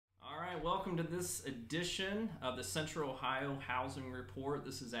right, welcome to this edition of the Central Ohio Housing Report.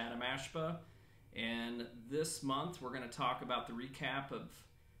 This is Adam Ashba, and this month we're going to talk about the recap of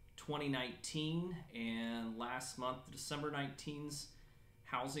 2019 and last month, December 19's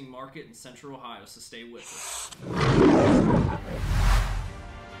housing market in Central Ohio, so stay with us.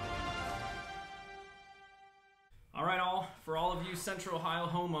 All right, for all of you Central Ohio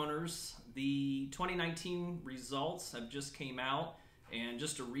homeowners, the 2019 results have just came out. And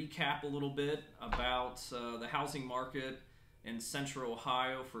just to recap a little bit about the housing market in Central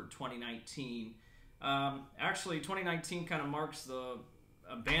Ohio for 2019. Actually, 2019 kind of marks a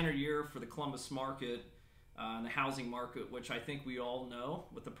banner year for the Columbus market and the housing market, which I think we all know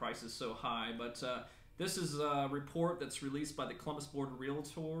with the prices so high. But this is a report that's released by the Columbus Board of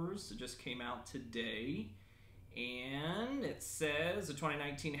Realtors. It just came out today. And it says the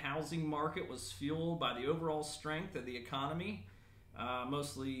 2019 housing market was fueled by the overall strength of the economy,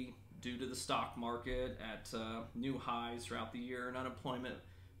 mostly due to the stock market at new highs throughout the year, and unemployment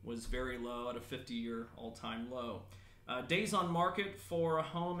was very low at a 50-year all-time low. Days on market for a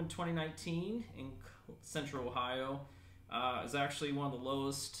home in 2019 in Central Ohio is actually one of the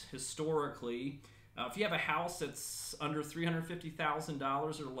lowest historically. If you have a house that's under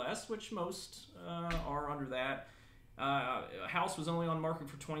 $350,000 or less, which most are under that, a house was only on market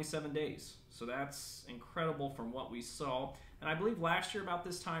for 27 days. So that's incredible from what we saw. And I believe last year about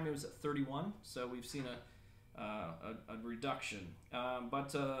this time it was at 31, so we've seen a reduction. But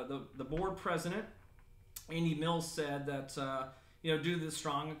the board president, Andy Mills, said that due to the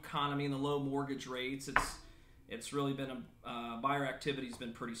strong economy and the low mortgage rates, it's really been buyer activity has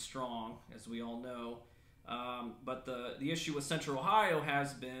been pretty strong, as we all know. But the issue with Central Ohio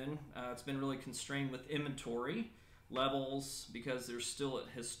has been it's been really constrained with inventory levels because they're still at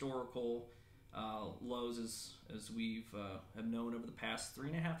historical lows as we've have known over the past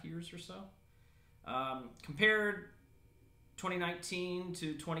 3.5 years or so. Compared 2019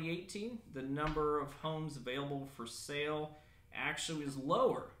 to 2018, the number of homes available for sale actually is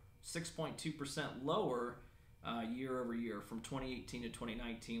lower, 6.2% lower year over year from 2018 to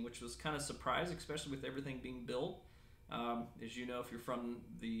 2019, which was kind of surprising, especially with everything being built. As you know, if you're from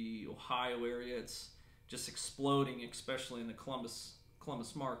the Ohio area, it's just exploding, especially in the Columbus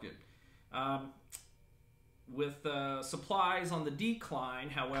market. With supplies on the decline,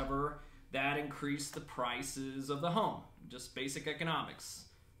 however, that increased the prices of the home. Just basic economics.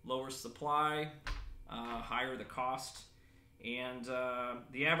 Lower supply, higher the cost. And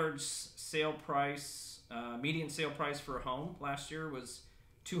the average sale price, median sale price for a home last year was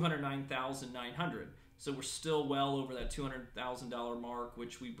 $209,900. So we're still well over that $200,000 mark,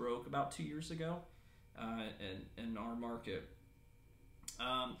 which we broke about 2 years ago in our market.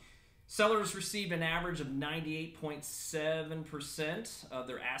 Sellers received an average of 98.7% of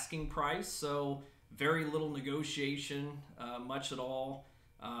their asking price, so very little negotiation, much at all,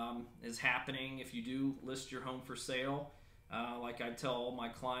 is happening if you do list your home for sale. Like I tell all my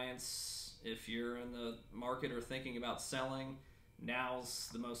clients, if you're in the market or thinking about selling, now's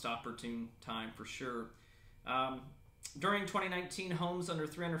the most opportune time for sure. During 2019, homes under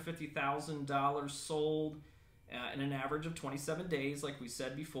 $350,000 sold in an average of 27 days, like we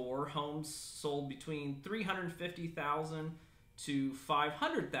said before. Homes sold between $350,000 to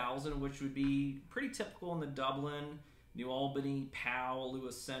 $500,000, which would be pretty typical in the Dublin, New Albany, Powell,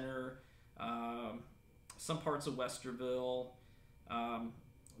 Lewis Center, some parts of Westerville.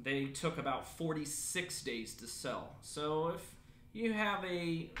 They took about 46 days to sell. So if you have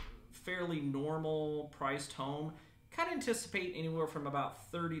a fairly normal priced home, kind of anticipate anywhere from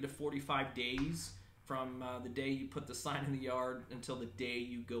about 30 to 45 days from the day you put the sign in the yard until the day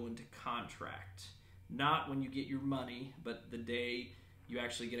you go into contract. Not when you get your money, but the day you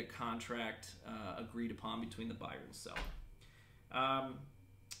actually get a contract agreed upon between the buyer and seller.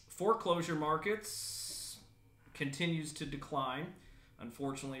 Foreclosure markets continues to decline.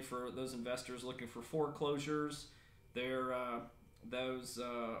 Unfortunately for those investors looking for foreclosures, those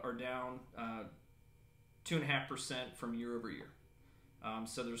are down 2.5% from year over year.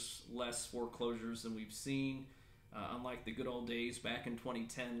 So there's less foreclosures than we've seen, unlike the good old days back in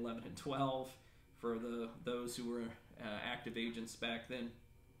 2010, 11, and 12 for those who were active agents back then.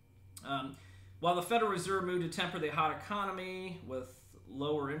 While the Federal Reserve moved to temper the hot economy with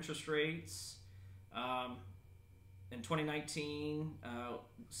lower interest rates, in 2019,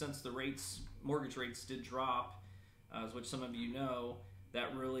 since the mortgage rates did drop, which some of you know,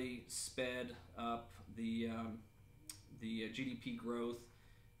 that really sped up the GDP growth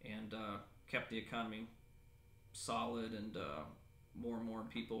and kept the economy solid, and more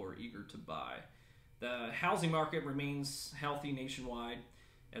people are eager to buy. The housing market remains healthy nationwide.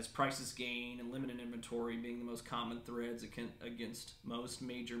 as prices gain and limited inventory being the most common threads against most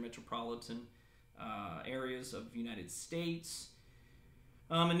major metropolitan areas of the United States.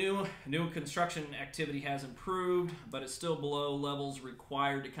 New construction activity has improved, but it's still below levels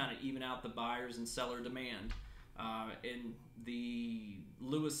required to kind of even out the buyers and seller demand. In the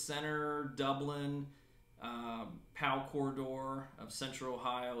Lewis Center, Dublin, Powell corridor of Central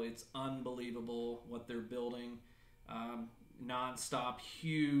Ohio, it's unbelievable what they're building. Non-stop,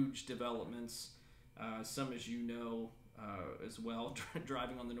 huge developments. Some, as you know, as well,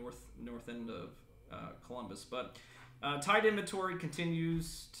 driving on the north end of Columbus. But tight inventory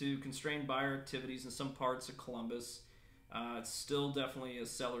continues to constrain buyer activities in some parts of Columbus. It's still definitely a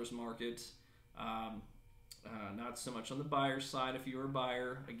seller's market. Not so much on the buyer's side. If you're a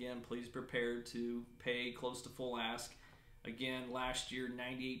buyer, again, please prepare to pay close to full ask. Again, last year,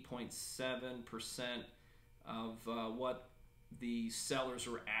 98.7% of what the sellers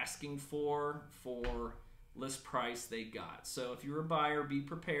were asking for list price they got. So if you're a buyer, be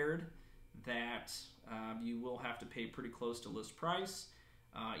prepared that you will have to pay pretty close to list price,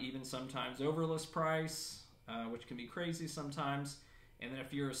 even sometimes over list price, which can be crazy sometimes. And then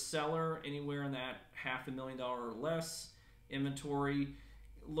if you're a seller, anywhere in that $500,000 or less inventory,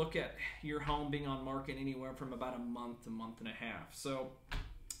 look at your home being on market anywhere from about a month and a half. So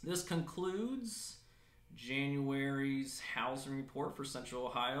this concludes January's housing report for Central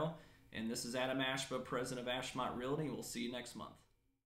Ohio. And this is Adam Ashba, president of Ashmont Realty. We'll see you next month.